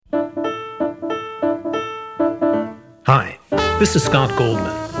Hi, this is Scott Goldman,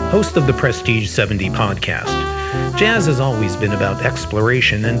 host of the Prestige 70 podcast. Jazz has always been about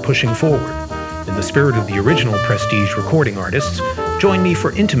exploration and pushing forward. In the spirit of the original Prestige recording artists, join me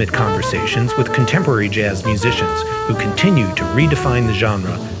for intimate conversations with contemporary jazz musicians who continue to redefine the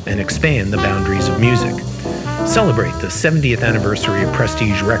genre and expand the boundaries of music. Celebrate the 70th anniversary of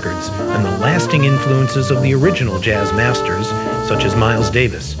Prestige Records and the lasting influences of the original jazz masters such as Miles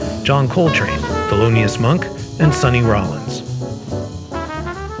Davis, John Coltrane, Thelonious Monk, and Sonny Rollins.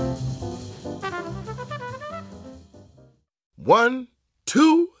 One,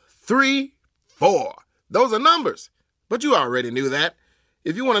 two, three, four. Those are numbers. But you already knew that.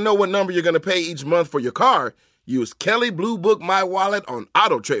 If you want to know what number you're going to pay each month for your car, use Kelly Blue Book My Wallet on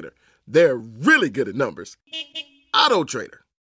Auto Trader. They're really good at numbers. Auto Trader.